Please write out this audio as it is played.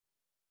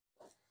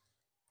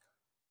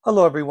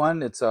Hello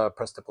everyone, it's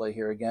Press to Play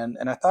here again,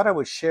 and I thought I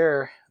would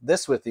share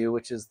this with you,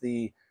 which is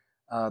the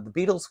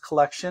Beatles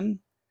collection,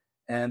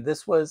 and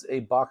this was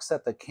a box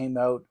set that came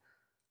out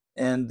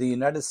in the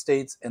United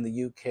States and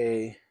the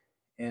UK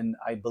in,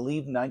 I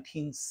believe,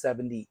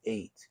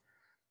 1978.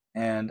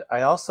 And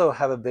I also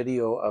have a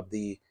video of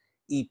the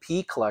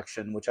EP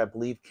collection, which I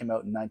believe came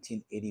out in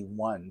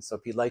 1981. So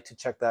if you'd like to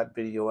check that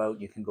video out,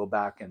 you can go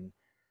back and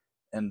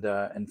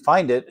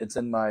find it. It's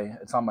on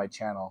my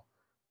channel.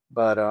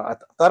 But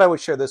thought I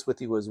would share this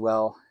with you as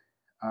well.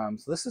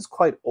 So this is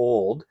quite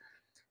old,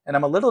 and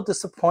I'm a little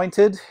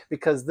disappointed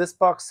because this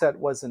box set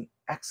was in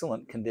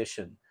excellent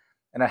condition,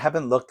 and I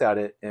haven't looked at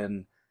it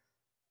in,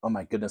 oh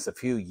my goodness, a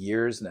few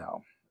years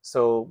now.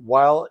 So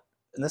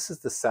and this is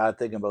the sad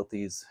thing about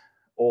these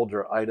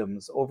older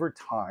items, over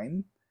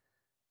time,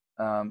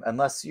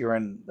 unless you're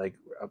in like,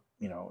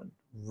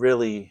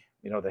 really,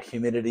 the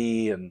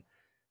humidity and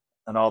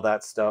all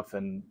that stuff,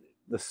 and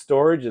the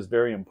storage is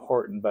very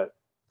important, but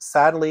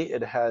sadly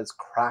it has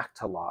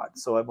cracked a lot.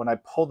 So when I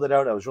pulled it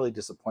out, I was really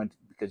disappointed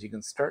because you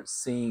can start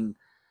seeing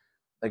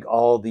like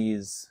all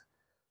these,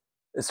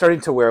 it's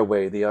starting to wear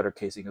away. The outer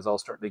casing is all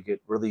starting to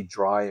get really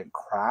dry and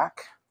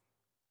crack.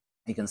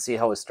 You can see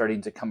how it's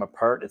starting to come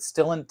apart. It's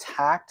still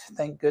intact,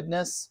 thank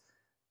goodness,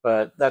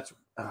 but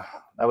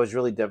I was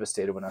really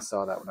devastated when I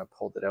saw that. When I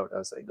pulled it out, I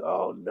was like,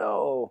 oh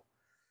no,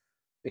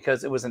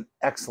 because it was in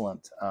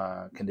excellent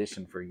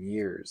condition for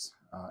years.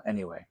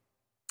 Anyway,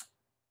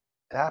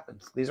 it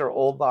happens. These are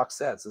old box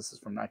sets. This is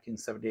from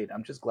 1978.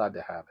 I'm just glad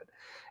to have it.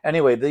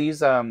 Anyway,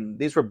 these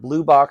were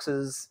blue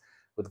boxes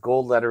with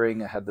gold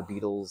lettering. I had the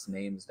Beatles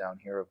names down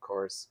here, of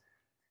course.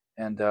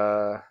 And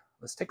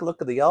let's take a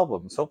look at the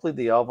albums. Hopefully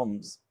the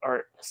albums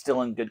are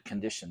still in good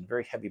condition.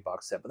 Very heavy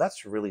box set, but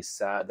that's really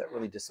sad. That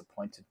really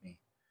disappointed me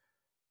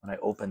when I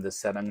opened this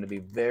set. I'm going to be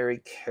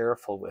very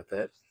careful with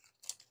it.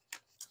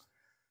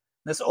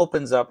 This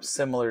opens up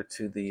similar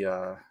to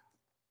the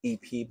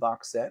EP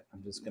box set.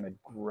 I'm just going to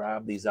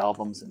grab these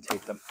albums and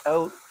take them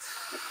out.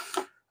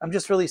 I'm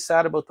just really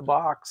sad about the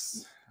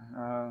box.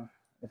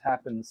 It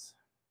happens.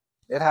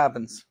 It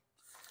happens.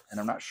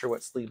 And I'm not sure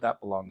what sleeve that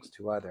belongs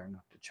to either. I'm going to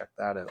have to check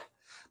that out.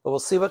 But we'll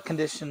see what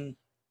condition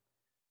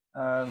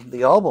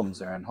the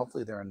albums are in.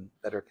 Hopefully they're in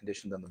better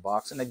condition than the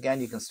box. And again,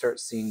 you can start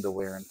seeing the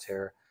wear and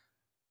tear.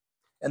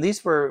 And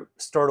these were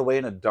stored away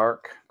in a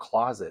dark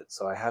closet,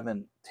 so I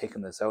haven't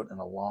taken this out in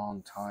a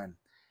long time.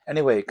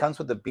 Anyway, it comes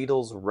with the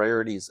Beatles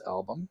Rarities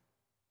album.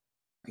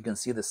 You can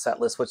see the set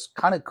list. What's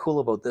kind of cool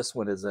about this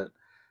one is that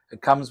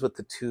it comes with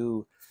the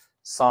two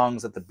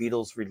songs that the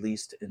Beatles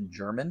released in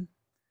German.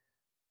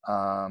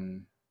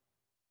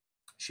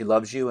 She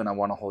Loves You and I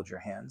Want to Hold Your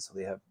Hand. So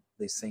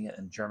they sing it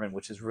in German,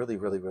 which is really,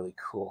 really, really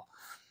cool.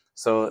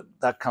 So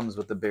that comes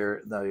with the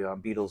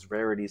Beatles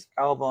Rarities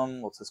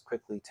album. Let's just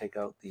quickly take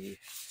out the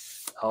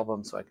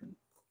album so I can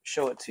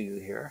show it to you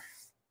here.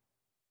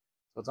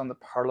 So it's on the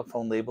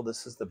Parlophone label.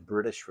 This is the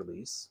British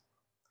release.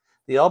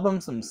 The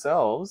albums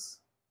themselves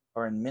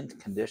are in mint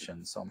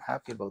condition, so I'm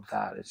happy about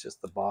that. It's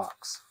just the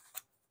box.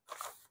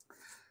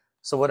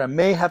 So what I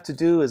may have to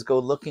do is go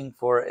looking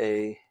for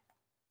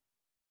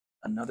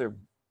another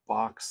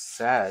box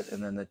set,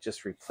 and then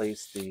just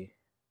replace the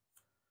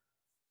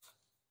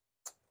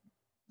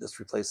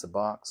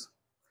box.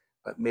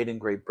 But made in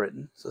Great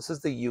Britain. So this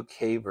is the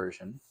UK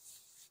version.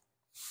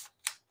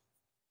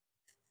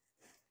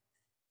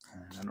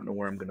 And I don't know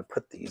where I'm going to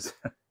put these.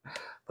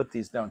 Put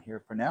these down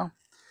here for now.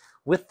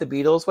 With the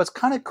Beatles, what's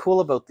kind of cool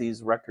about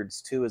these records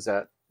too is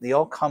that they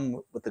all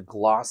come with a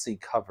glossy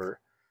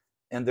cover,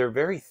 and they're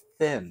very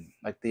thin.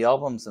 Like the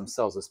albums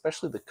themselves,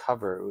 especially the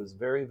cover, it was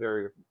very,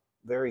 very,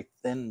 very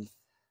thin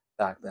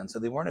back then. So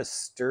they weren't as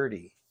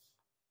sturdy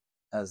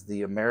as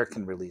the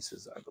American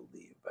releases, I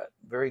believe, but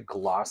very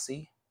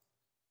glossy.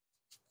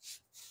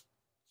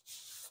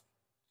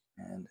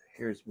 And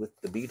here's With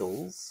the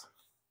Beatles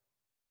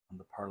on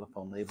the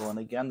Parlophone label. And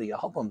again, the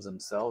albums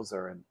themselves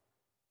are in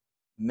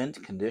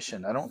mint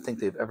condition. I don't think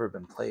they've ever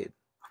been played.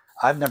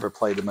 I've never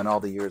played them in all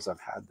the years I've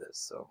had this,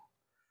 so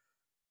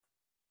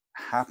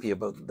happy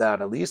about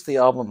that. At least the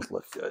albums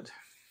look good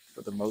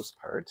for the most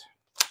part.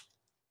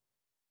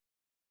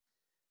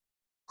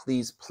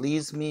 Please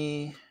Please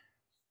Me.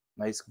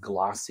 Nice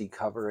glossy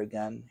cover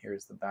again.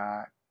 Here's the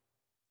back.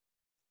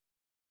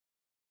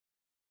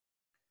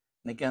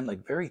 And again,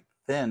 like very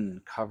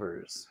thin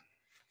covers.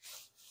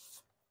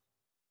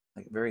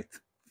 Like very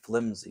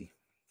flimsy.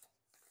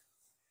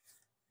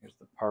 Here's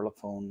the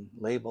Parlophone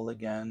label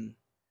again.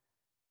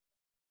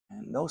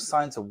 And no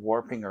signs of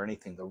warping or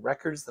anything. The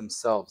records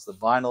themselves, the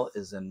vinyl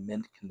is in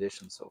mint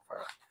condition so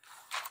far.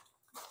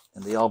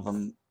 And the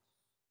albums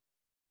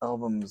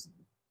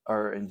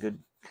are in good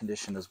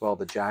condition as well.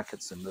 The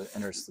jackets and the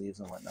inner sleeves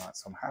and whatnot.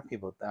 So I'm happy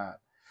about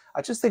that.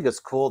 I just think it's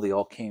cool they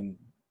all came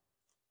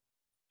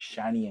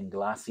shiny and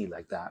glassy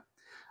like that.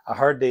 A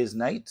Hard Day's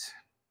Night.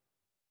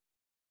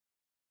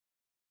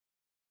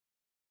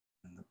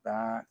 In the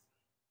back.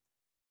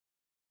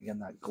 Again,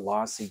 that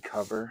glossy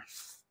cover.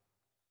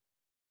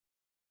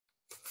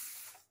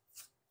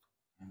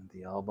 And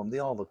the album, they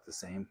all look the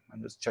same.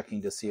 I'm just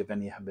checking to see if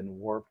any have been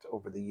warped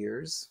over the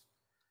years.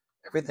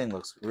 Everything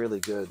looks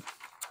really good.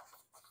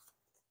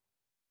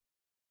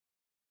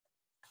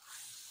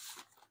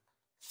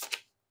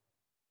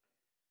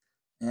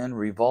 And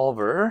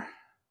Revolver,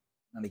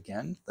 and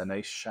again, the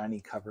nice shiny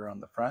cover on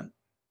the front.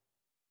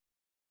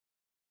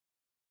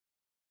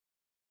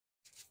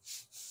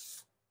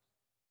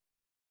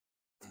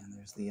 And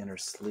there's the inner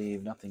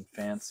sleeve, nothing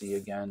fancy.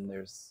 Again,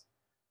 there's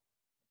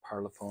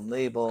Parlophone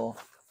label.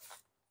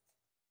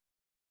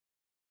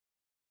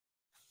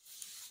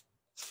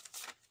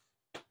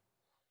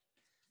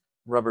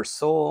 Rubber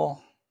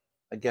sole.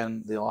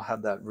 Again, they all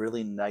have that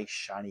really nice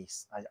shiny,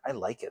 I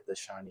like it, the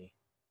shiny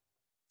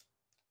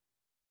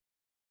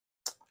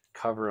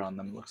cover on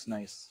them. Looks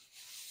nice.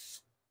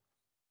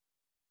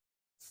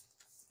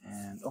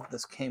 And oh,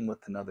 this came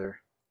with another.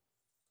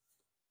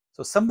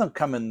 So some of them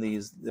come in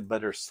the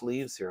better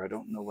sleeves here. I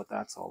don't know what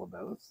that's all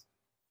about.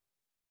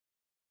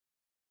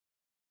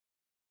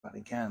 But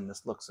again,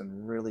 this looks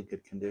in really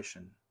good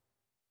condition.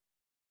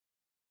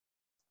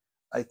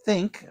 I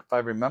think, if I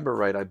remember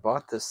right, I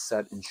bought this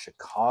set in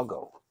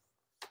Chicago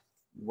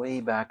way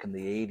back in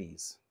the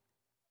 80s.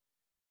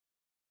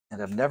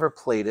 And I've never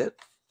played it.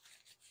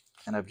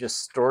 And I've just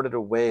stored it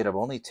away. And I've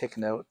only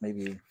taken out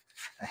maybe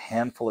a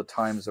handful of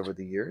times over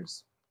the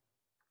years.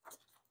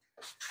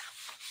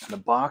 And the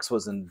box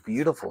was in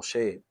beautiful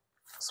shape.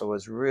 So I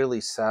was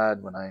really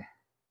sad when I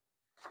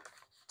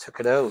took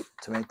it out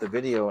to make the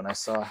video and I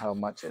saw how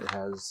much it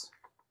has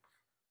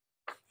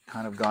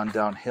kind of gone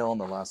downhill in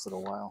the last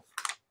little while.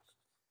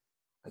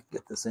 I can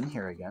get this in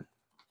here again.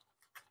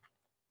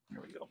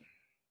 There we go.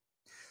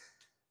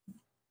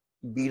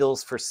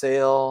 Beatles for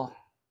sale.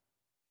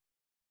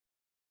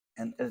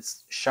 And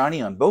it's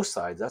shiny on both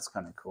sides. That's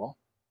kind of cool.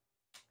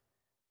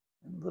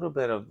 A little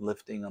bit of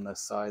lifting on the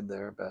side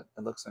there, but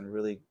it looks in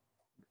really...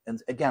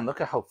 And again, look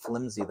at how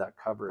flimsy that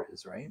cover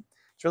is, right?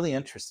 It's really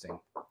interesting.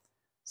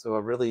 So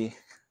a really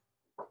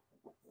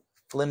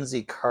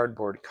flimsy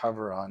cardboard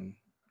cover on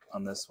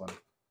this one.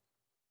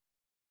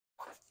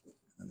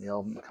 And the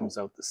album comes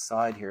out the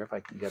side here, if I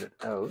can get it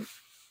out.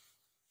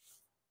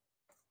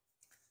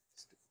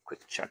 Just a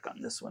quick check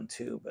on this one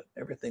too, but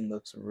everything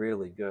looks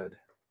really good.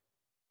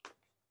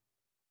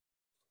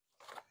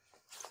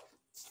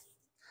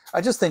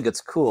 I just think it's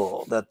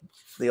cool that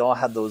they all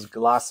had those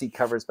glossy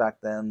covers back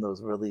then,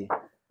 those really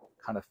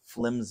kind of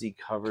flimsy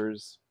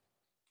covers.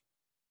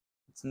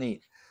 It's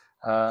neat.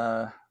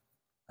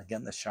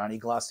 Again, the shiny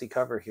glossy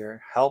cover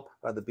here. Help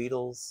by the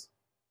Beatles.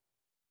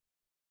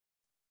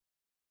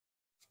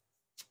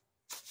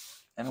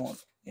 And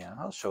yeah,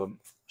 I'll show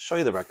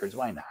you the records.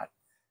 Why not?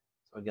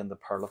 So again, the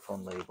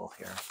Parlophone label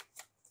here.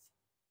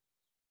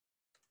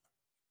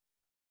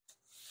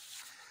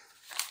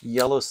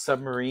 Yellow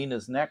Submarine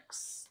is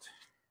next.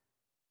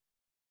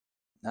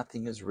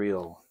 Nothing is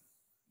real.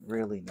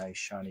 Really nice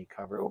shiny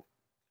cover. Oh,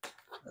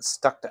 it's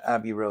stuck to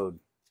Abbey Road.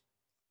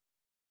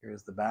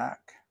 Here's the back.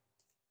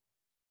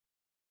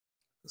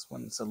 This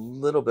one's a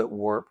little bit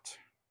warped.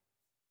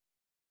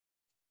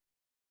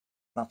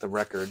 Not the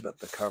record, but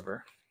the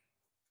cover.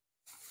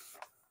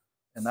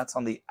 And that's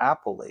on the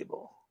Apple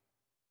label.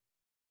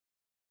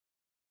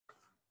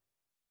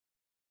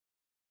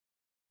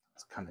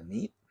 It's kind of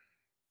neat.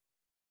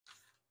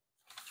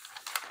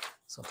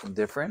 Something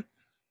different.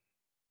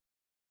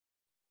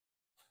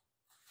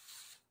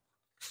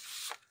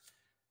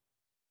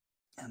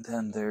 And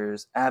then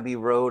there's Abbey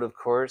Road, of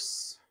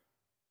course.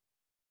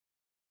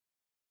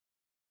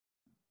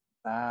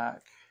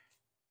 Back.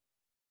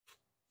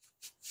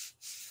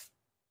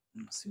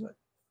 Let's see what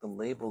the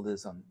label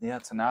is on. Yeah,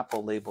 it's an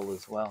Apple label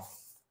as well.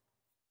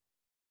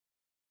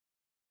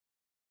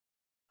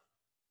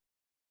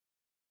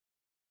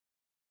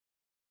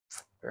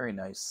 Very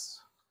nice.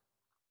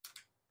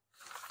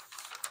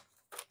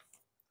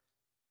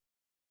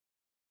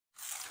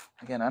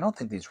 Again, I don't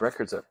think these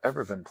records have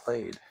ever been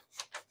played.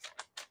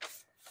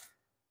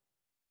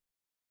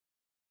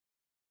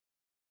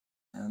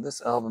 And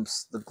this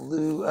album's, the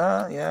glue,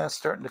 yeah,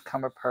 starting to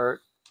come apart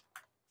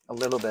a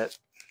little bit.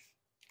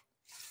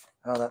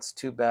 Oh, that's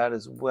too bad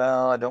as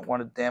well. I don't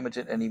want to damage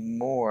it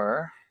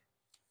anymore.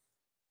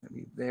 I'm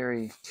going to be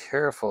very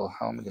careful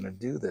how I'm going to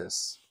do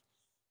this.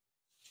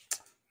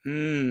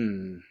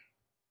 This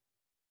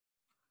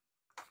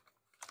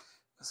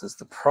is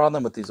the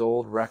problem with these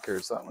old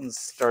records. That one's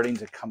starting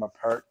to come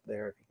apart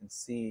there, if you can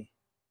see.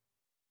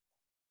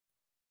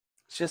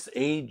 It's just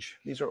age.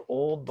 These are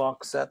old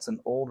box sets and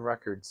old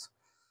records.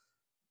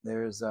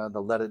 There's the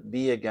Let It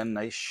Be again,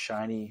 nice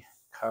shiny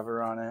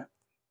cover on it.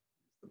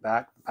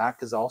 The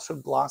back is also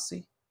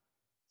glossy.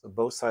 So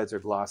both sides are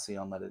glossy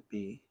on Let It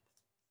Be.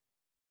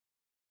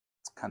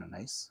 It's kind of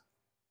nice.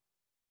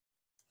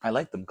 I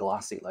like them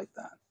glossy like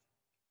that.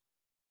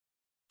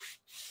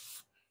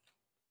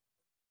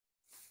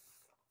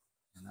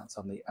 And that's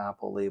on the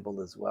Apple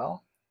label as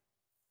well.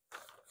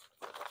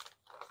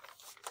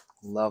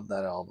 Love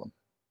that album.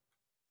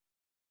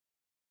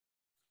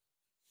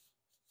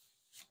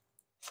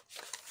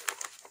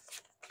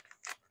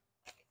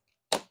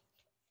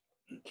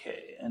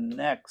 Okay, and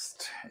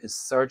next is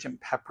Sergeant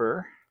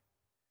Pepper.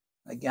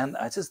 Again,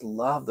 I just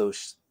love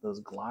those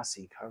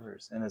glossy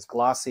covers, and it's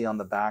glossy on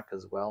the back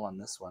as well on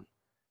this one.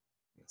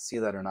 You can see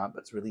that or not,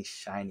 but it's really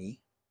shiny.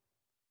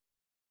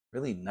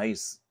 Really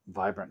nice,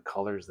 vibrant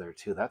colors there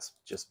too. That's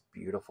just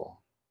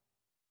beautiful.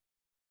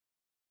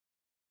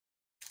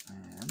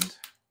 And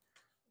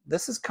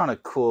this is kind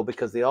of cool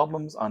because the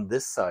album's on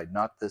this side,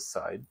 not this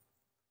side.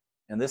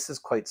 And this is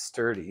quite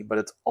sturdy, but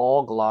it's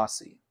all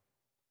glossy.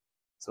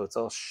 So it's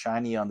all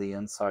shiny on the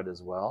inside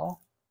as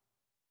well,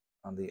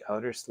 on the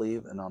outer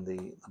sleeve and on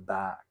the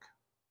back.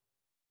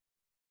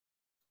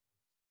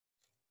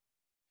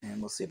 And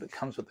we'll see if it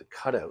comes with the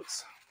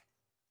cutouts.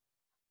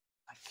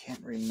 I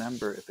can't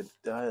remember if it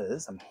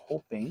does. I'm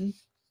hoping.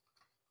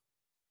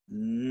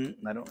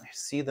 I don't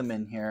see them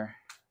in here.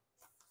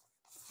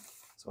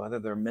 So either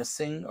they're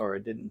missing or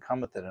it didn't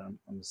come with it. I'm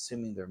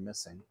assuming they're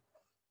missing.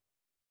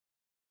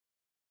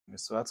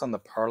 So that's on the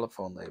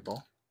Parlophone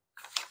label.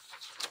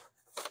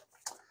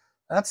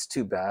 That's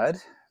too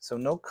bad. So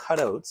no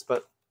cutouts,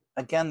 but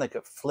again, like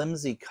a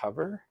flimsy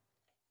cover.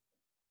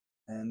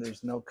 And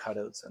there's no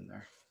cutouts in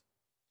there.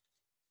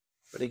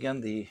 But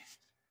again, they're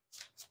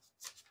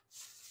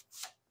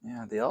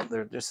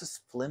just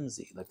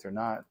flimsy. Like they're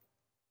not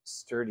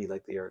sturdy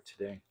like they are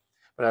today.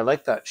 But I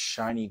like that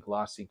shiny,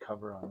 glossy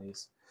cover on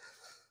these.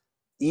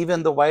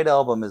 Even the white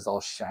album is all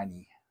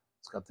shiny.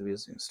 It's got the, you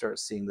can start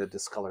seeing the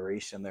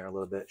discoloration there a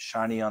little bit.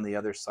 Shiny on the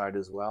other side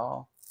as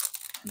well.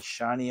 And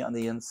shiny on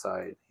the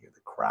inside. Here, the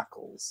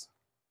crackles.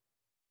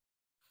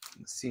 You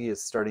can see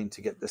it's starting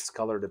to get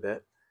discolored a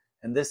bit.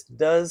 And this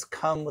does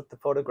come with the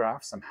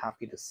photographs, I'm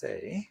happy to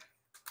say.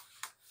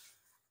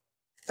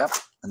 Yep,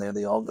 and there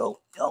they all go.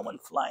 They all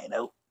went flying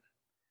out.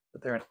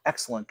 But they're in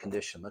excellent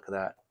condition. Look at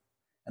that.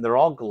 And they're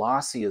all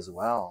glossy as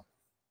well.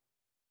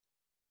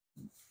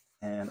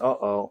 And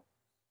uh-oh.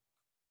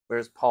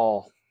 Where's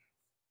Paul?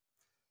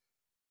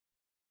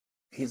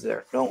 He's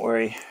there. Don't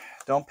worry.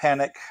 Don't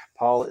panic.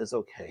 Paul is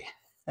okay.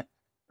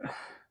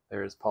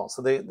 There's Paul.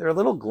 So they're a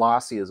little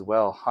glossy as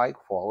well. High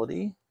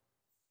quality.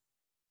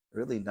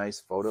 Really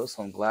nice photos.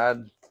 So I'm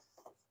glad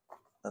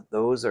that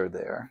those are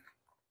there.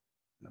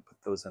 I'm going to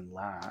put those in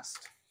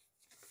last.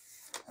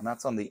 And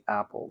that's on the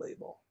Apple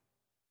label.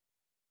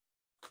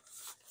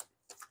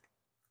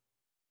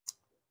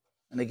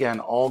 And again,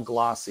 all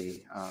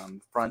glossy,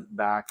 front,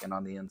 back, and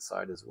on the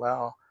inside as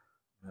well.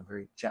 I'm going to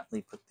very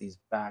gently put these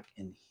back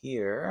in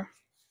here.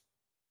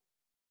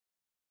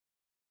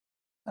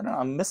 I don't know,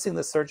 I'm missing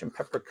the Sgt.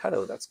 Pepper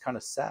cutout. That's kind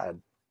of sad.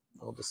 A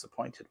little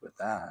disappointed with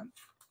that.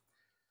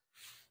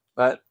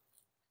 But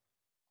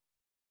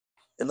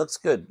it looks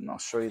good, and I'll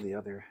show you the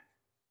other.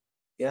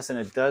 Yes, and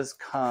it does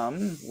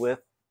come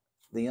with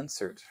the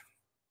insert.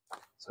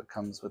 So it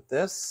comes with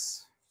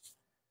this.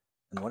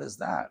 And what is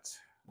that?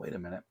 Wait a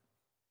minute.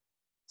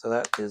 So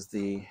that is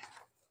the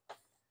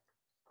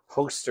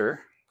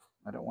poster.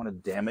 I don't want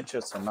to damage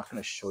it, so I'm not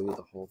going to show you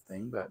the whole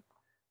thing, but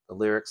the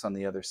lyrics on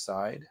the other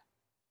side.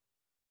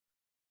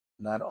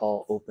 And that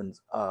all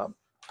opens up.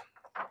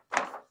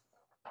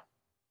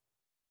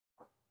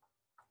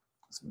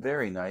 It's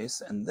very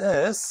nice. And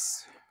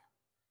this,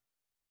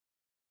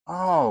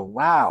 oh,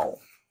 wow.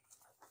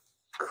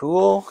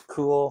 Cool,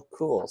 cool,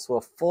 cool. So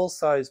a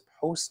full-size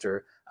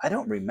poster. I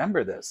don't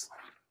remember this.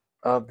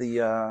 Of the,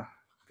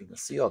 if you can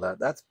see all that,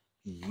 that's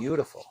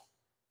beautiful.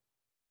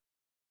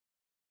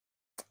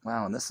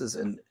 Wow, and this is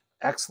in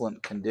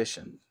excellent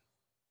condition.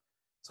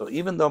 So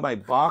even though my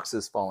box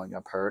is falling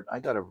apart, I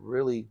got a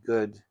really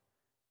good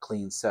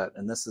clean set.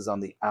 And this is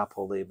on the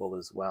Apple label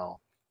as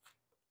well.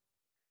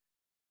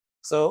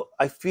 So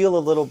I feel a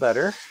little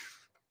better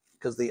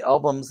because the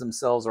albums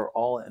themselves are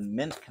all in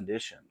mint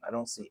condition. I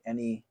don't see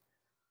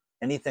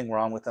anything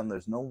wrong with them.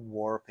 There's no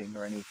warping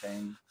or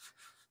anything.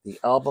 The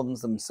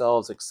albums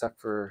themselves, except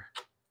for,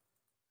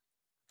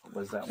 what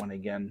was that one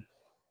again?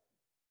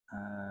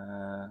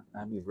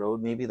 Abbey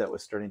Road, maybe, that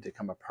was starting to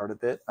come apart a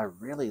bit. I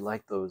really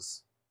like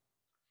those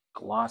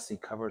glossy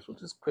covers. We'll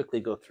just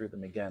quickly go through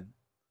them again.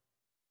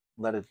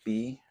 Let It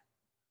Be.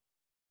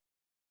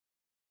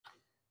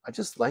 I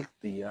just like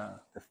the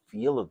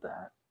feel of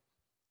that.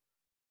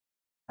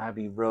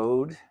 Abbey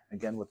Road,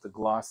 again with the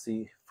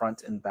glossy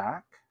front and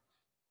back.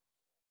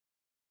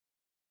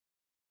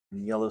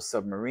 And Yellow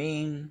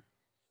Submarine.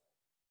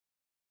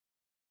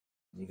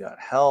 You got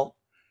Help.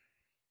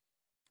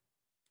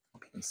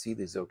 Hope you can see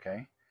these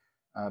okay.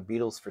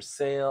 Beatles for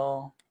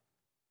Sale.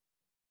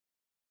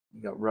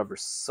 You got Rubber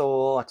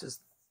Soul. I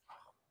just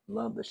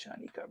love the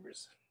shiny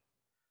covers.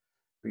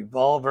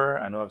 Revolver.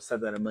 I know I've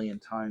said that a million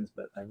times,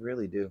 but I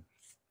really do.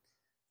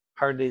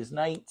 Hard Day's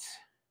Night.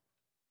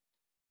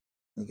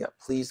 You got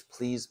Please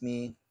Please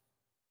Me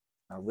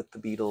with the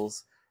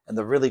Beatles. And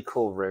the really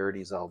cool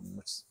Rarities album,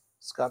 which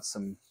it's got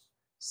some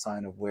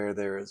sign of wear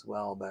there as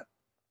well, but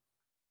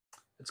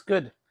it's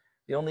good.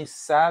 The only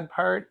sad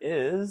part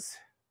is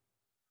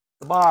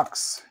the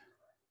box.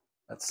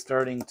 That's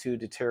starting to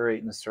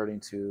deteriorate and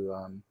starting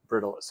to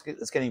brittle.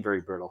 It's getting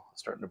very brittle.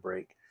 It's starting to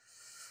break.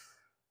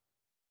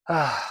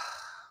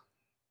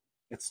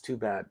 It's too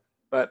bad,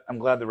 but I'm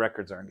glad the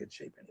records are in good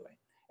shape anyway.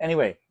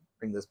 Anyway,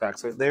 bring this back.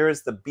 So there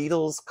is the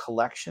Beatles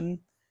collection,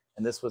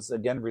 and this was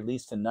again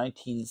released in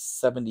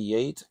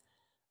 1978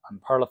 on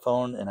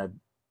Parlophone, and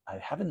I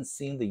haven't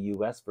seen the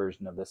U.S.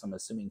 version of this. I'm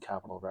assuming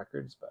Capitol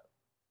Records, but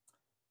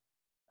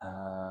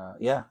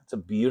yeah, it's a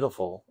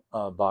beautiful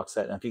box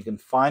set. And if you can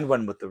find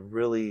one with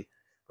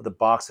with the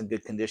box in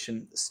good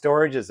condition,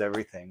 storage is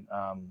everything.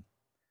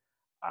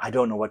 I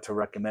don't know what to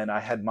recommend. I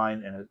had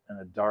mine in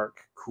a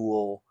dark,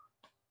 cool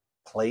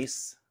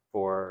place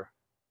for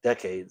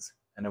decades,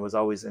 and it was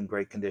always in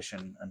great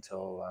condition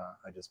until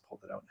I just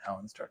pulled it out now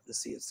and started to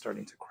see it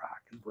starting to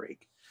crack and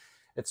break.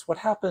 It's what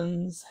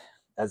happens,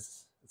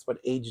 as it's what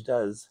age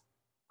does,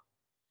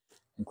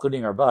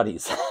 including our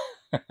bodies.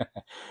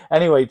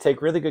 Anyway,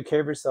 take really good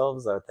care of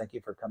yourselves. Thank you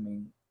for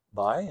coming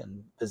by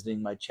and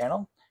visiting my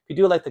channel. If you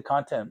do like the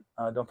content,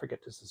 don't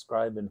forget to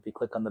subscribe, and if you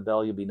click on the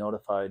bell, you'll be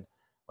notified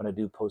when I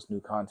do post new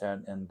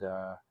content. And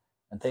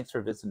thanks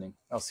for visiting.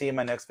 I'll see you in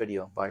my next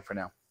video. Bye for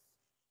now.